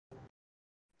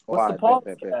What's the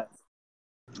bet. podcast?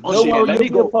 Oh shit, let me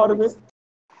be a go. part of it.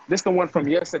 This the one from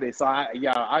yesterday, so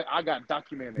I got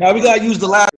documented. Now we gotta use the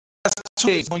last 2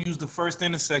 days. We're gonna use the first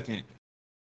and the second.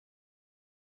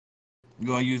 We're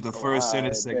gonna use the first and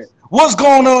the second. What's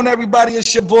going on, everybody?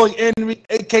 It's your boy Henry,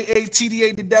 aka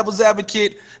TDA, the Devil's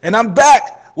Advocate, and I'm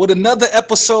back with another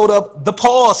episode of the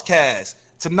Pausecast.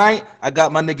 Tonight, I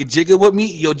got my nigga Jigga with me.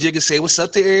 Yo, Jigga, say what's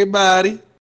up to everybody.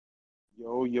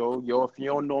 Yo, if you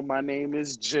don't know, my name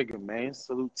is Jigga, man.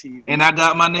 Salute TV. And I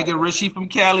got my nigga Rishi from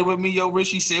Cali with me. Yo,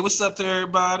 Rishi, say what's up to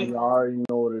everybody. You already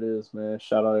know what it is, man.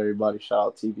 Shout out everybody. Shout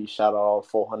out TV. Shout out all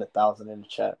 400,000 in the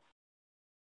chat.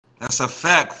 That's a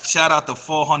fact. Shout out to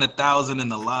 400,000 in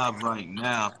the live right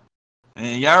now.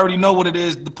 And y'all already know what it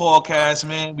is, the podcast,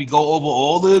 man. We go over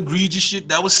all the egregious shit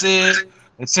that was said.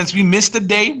 And since we missed the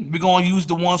day, we're going to use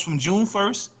the ones from June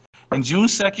 1st and June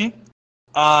 2nd.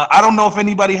 I don't know if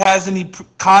anybody has any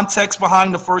context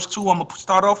behind the first two I'm going to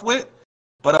start off with.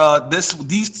 But this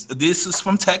is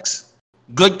from Tex.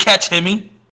 Good catch, Hemi.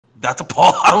 Dr.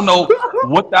 Paul. I don't know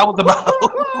what that was about.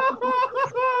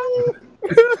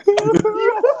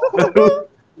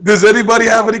 Does anybody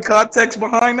have any context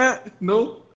behind that?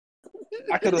 No?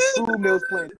 I could assume they was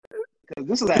playing.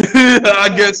 This is I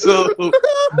guess so.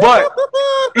 But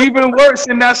even worse,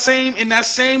 in that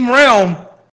same realm,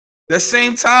 the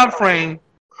same time frame,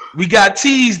 we got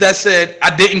teas that said,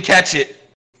 I didn't catch it.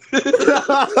 Y'all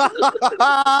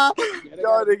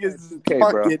niggas is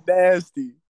fucking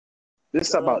nasty. This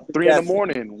is about 3 in the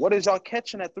morning. What is y'all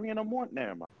catching at 3 in the morning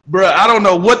there, man? Bruh, I don't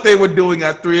know what they were doing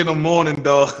at 3 in the morning,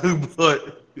 dog,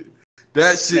 but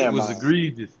that shit was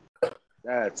egregious.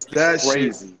 That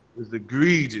crazy. Shit was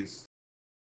egregious.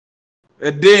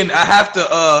 And then I have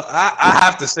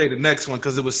to say the next one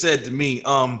because it was said to me.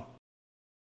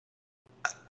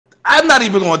 I'm not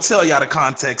even gonna tell y'all the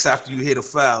context after you hit a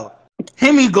foul.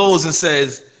 Hemi goes and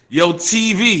says, "Yo,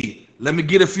 TV, let me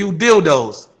get a few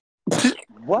dildos."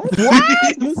 What?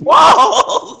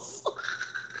 Whoa!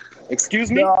 Excuse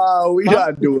me? No, we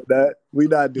not doing that. We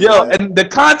not doing that. And the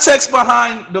context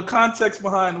behind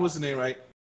what's the name, right?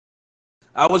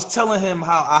 I was telling him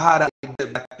how I had an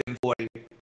idea back then for a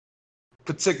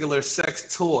particular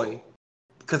sex toy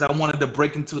because I wanted to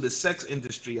break into the sex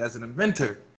industry as an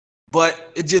inventor.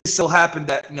 But it just so happened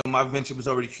that my venture was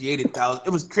already created. It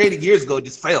was created years ago, it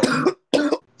just failed.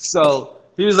 So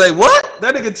he was like, "What?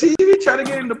 That nigga TV trying to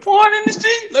get in the porn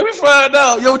industry? Let me find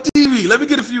out. Yo, TV, let me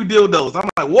get a few dildos." I'm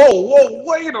like, whoa,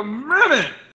 wait a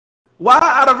minute. Why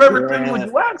out of everything would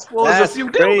you ask for is a few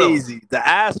dildos? Crazy. The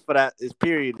ask for that is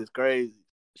crazy.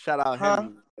 Shout out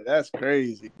him. That's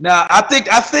crazy. Now I think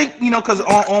because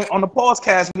on the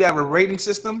Pausecast we have a rating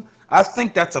system. I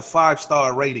think that's a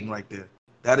 5-star rating right there.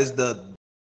 That is the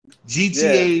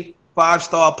GTA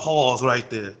 5-star pause right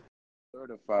there.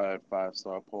 Certified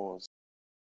 5-star pause.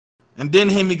 And then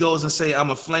Hemi goes and say,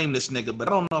 "I'ma flame this nigga," but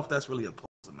I don't know if that's really a pause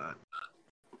or not.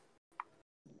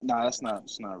 Nah, it's not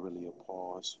really a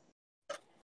pause.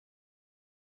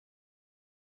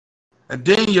 And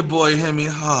then your boy Hemi,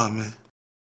 oh man.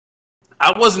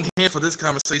 I wasn't here for this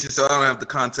conversation, so I don't have the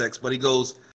context, but he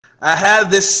goes, "I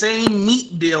had this same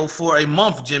meat deal for a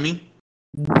month, Jimmy."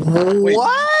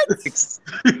 What?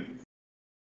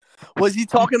 Was he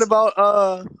talking about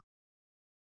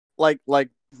like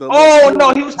the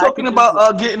no, he was talking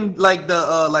about getting like the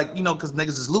because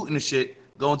niggas is looting and shit,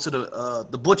 going to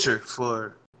the butcher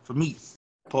for meat.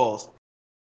 Pause.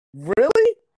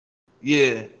 Really?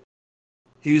 Yeah.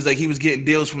 He was like he was getting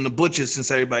deals from the butchers since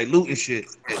everybody looting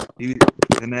shit.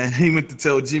 And then he went to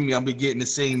tell Jimmy, "I'll be getting the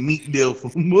same meat deal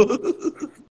from him."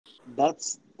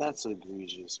 That's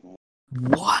egregious, man.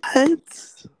 What?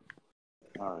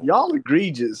 Right. Y'all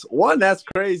egregious. One, that's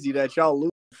crazy that y'all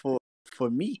loot for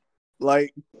meat.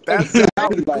 Like that's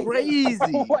crazy.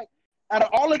 Like, out of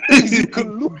all the things you could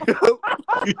loot,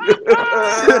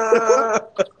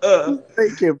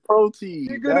 taking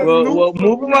protein. Well,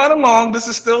 moving right along. This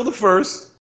is still the first.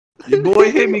 Your boy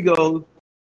Hemi goes,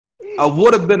 "I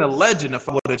would have been a legend if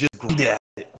I would have just grinded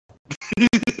it."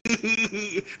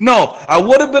 No, I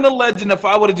would have been a legend if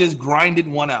I would have just grinded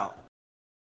one out.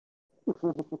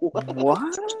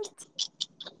 What?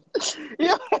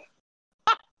 Yeah.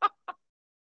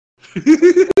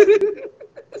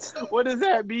 What does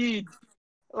that mean?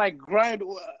 Like grind? He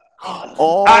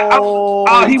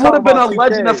would have been a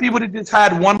legend if he would have just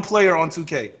had one player on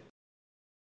 2K.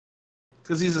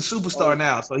 Because he's a superstar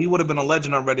now, so he would have been a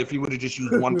legend already if he would have just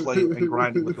used one player and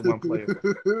grinded with the one player.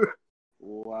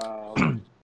 Wow.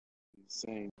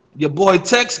 Insane. Your boy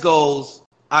Tex goes,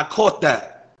 "I caught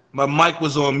that. My mic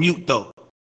was on mute though."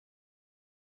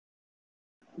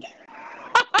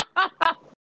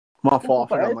 My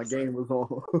fault. I forgot What? my game was on.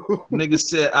 Nigga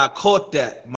said I caught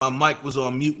that. My mic was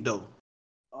on mute though.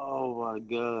 Oh my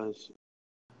gosh.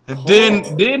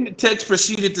 And then the text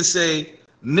proceeded to say,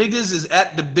 niggas is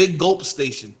at the big gulp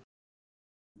station.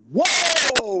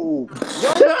 Whoa!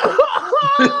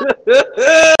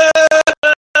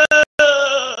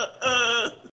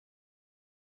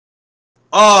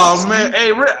 Oh man,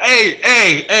 hey,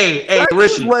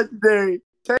 Rishi. Legendary.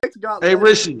 Text got Hey, legendary.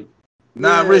 Rishi.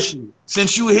 Nah, Yeah. Rishi.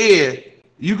 Since you here,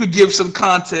 you could give some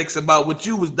context about what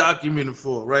you was documenting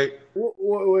for, right?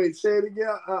 Wait, say it again.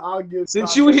 I'll give.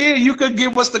 Since you here, you could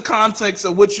give us the context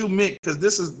of what you meant, because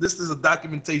this is a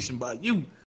documentation by you.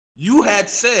 You had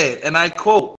said, and I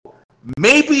quote,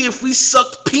 maybe if we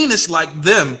sucked penis like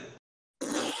them,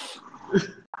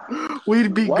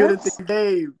 We'd be good at What? the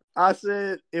game. I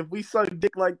said if we suck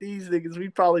dick like these niggas,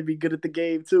 we'd probably be good at the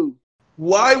game too.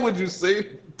 why would you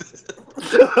say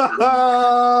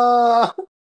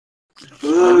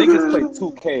Niggas play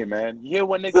 2K, man. You hear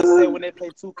what niggas say when they play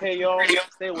 2K, y'all?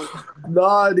 Stay with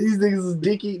Nah, these niggas is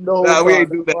dick eating the whole nah, time. we ain't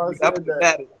do That's why I that. said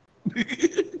that.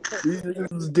 These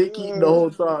niggas was dick eating the whole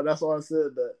time. That's why I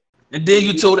said that. And then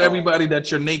you told everybody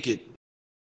that you're naked.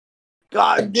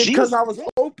 God, because Jesus. I was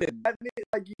hoping. That meant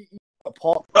like you a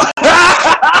paw.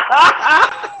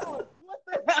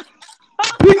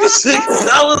 Nigga said,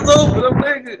 I was over, I'm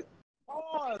naked.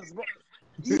 pause, bro.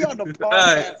 You on the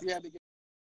podcast, you had to get.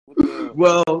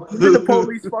 Well, Even the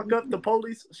police fuck up. The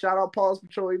police, shout out Pause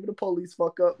Patrol. Even the police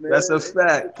fuck up, man. that's a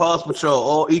fact. Pause Patrol,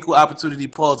 all equal opportunity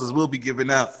pauses will be given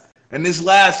out. And this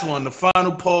last one, the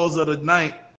final pause of the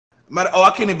night.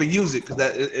 I can't even use it because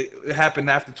it happened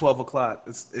after 12 o'clock.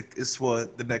 It's for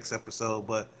the next episode,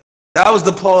 but that was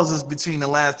the pauses between the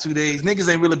last 2 days.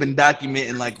 Niggas ain't really been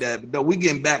documenting like that, but we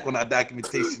getting back on our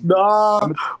documentation. Nah,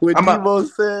 when I'm a-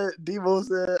 Devo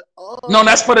said, oh, No,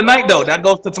 that's for the night though. That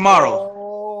goes to tomorrow.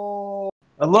 Oh,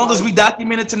 As long as we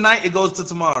document it tonight, it goes to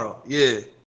tomorrow. Yeah.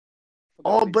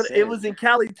 oh, but it was in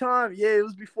Cali time. Yeah, it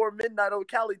was before midnight on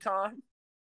Cali time.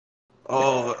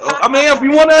 Oh, I mean, if you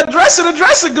want to address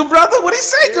it, good brother. What do you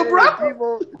say, good brother?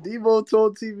 Devo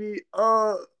told TV,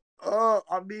 I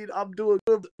mean, I'm doing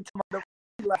good.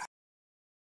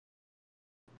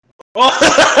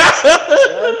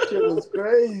 That shit was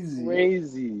crazy.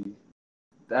 Crazy.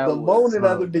 That The was moaning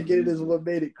at the beginning is what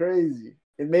made it crazy.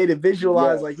 It made it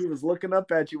visualize Yeah. like he was looking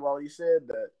up at you while he said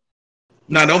that.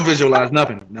 Nah, don't visualize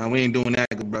nothing. Nah, we ain't doing that,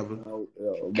 good brother. Oh,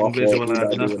 Don't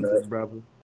visualize nothing, that. good brother.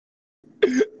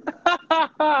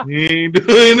 We ain't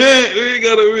doing that. We ain't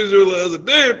gotta visualize a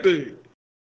damn thing.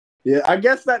 Yeah, I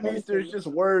guess that means there's just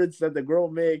words that the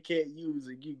grown man can't use,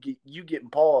 and you getting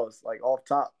paused like off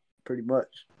top, pretty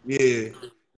much. Yeah.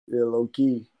 Yeah, low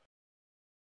key.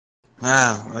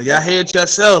 Wow. Well, y'all hear it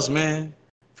yourselves, man.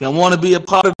 If y'all want to be a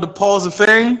part of the Pause of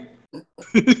Fame,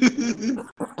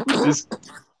 just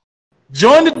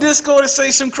join the Discord and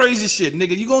say some crazy shit,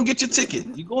 nigga. You gonna get your ticket.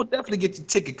 You gonna definitely get your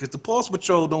ticket because the Pause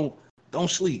Patrol don't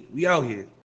sleep. We out here.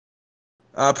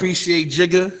 I appreciate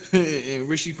Jigga and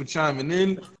Rishi for chiming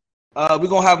in. We're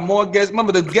gonna have more guests.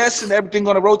 Remember, the guests and everything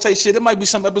gonna rotate shit. There might be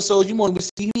some episodes you won't even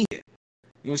see me here.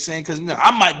 You know what I'm saying? Because I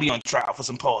might be on trial for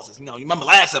some pauses. You remember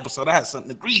last episode I had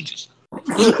something egregious.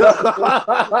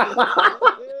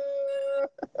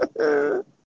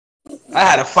 I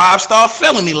had a 5-star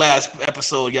felony last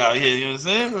episode, y'all here. You know what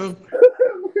I'm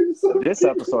saying? This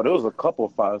episode, there was a couple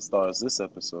of 5 stars. This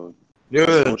episode,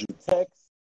 Yeah. told you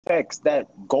text that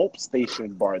gulp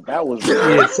station bar. That was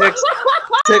Yeah, text.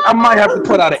 I might have to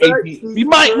put out an AP. We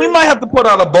might have to put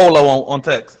out a bolo on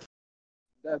text.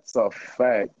 That's a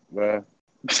fact, man.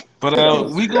 But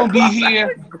we gonna be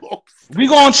here. We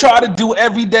gonna try to do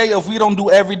every day. If we don't do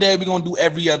every day, we gonna do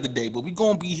every other day. But we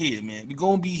gonna be here, man. We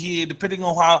gonna be here, depending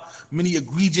on how many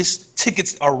egregious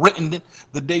tickets are written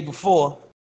the day before.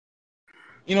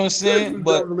 You know what I'm saying?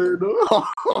 But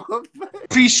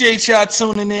appreciate y'all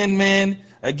tuning in, man.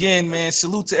 Again, man,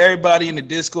 salute to everybody in the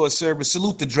Discord server.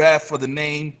 Salute the draft for the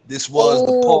name. This was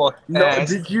the podcast. No,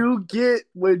 did you get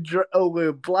when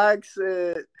Black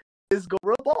said it's gonna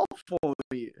rub off on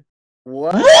you?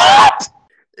 What?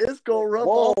 It's gonna rub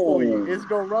off on you. It's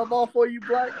gonna rub off on you,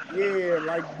 Black? Yeah,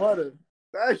 like butter.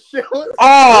 That shit was.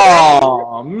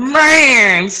 Oh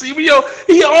man! See,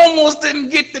 he almost didn't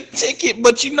get the ticket,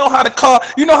 but you know how the car.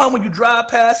 You know how when you drive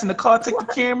past and the car take the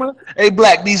camera. Hey,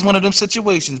 Black, these one of them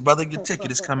situations, brother. Your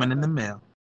ticket is coming in the mail.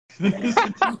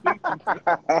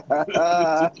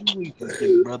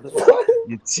 Brother.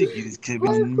 Your ticket is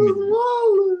coming in the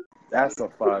mail. That's a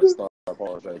 5-star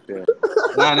pause right there.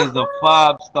 That is a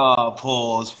 5-star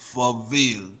pause for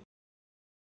real.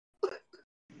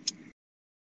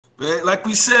 But like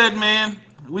we said, man,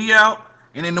 we out.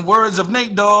 And in the words of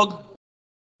Nate Dogg,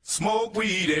 smoke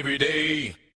weed every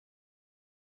day.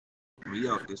 we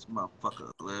out this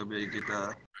motherfucker. Let me get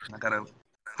I gotta.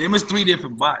 There is 3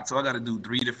 different bots, so I gotta do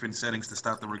 3 different settings to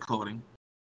stop the recording.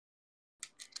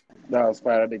 That was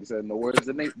fire. That nigga said in the words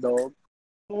of Nate Dogg.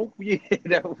 Oh yeah,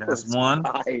 That's one.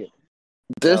 Fire.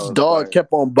 This dog kept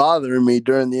on bothering me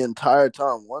during the entire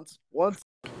time. Once.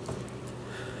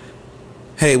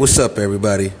 Hey, what's up,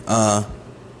 everybody? I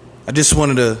just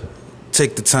wanted to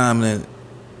take the time to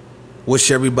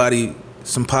wish everybody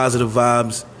some positive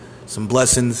vibes, some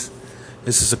blessings.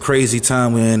 This is a crazy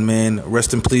time we're in, man.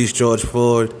 Rest in peace, George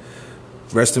Floyd.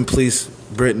 Rest in peace,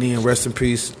 Brittany, and rest in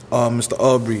peace, Mr.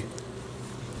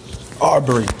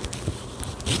 Arbery.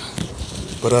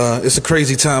 But it's a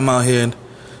crazy time out here,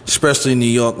 especially in New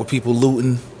York, with people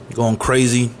looting, going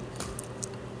crazy.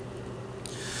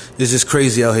 It's just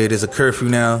crazy out here. There's a curfew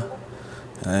now.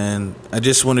 And I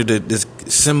just wanted to just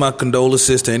send my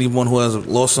condolences to anyone who has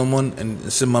lost someone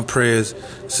and send my prayers,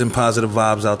 send positive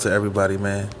vibes out to everybody,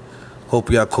 man. Hope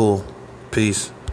y'all cool. Peace.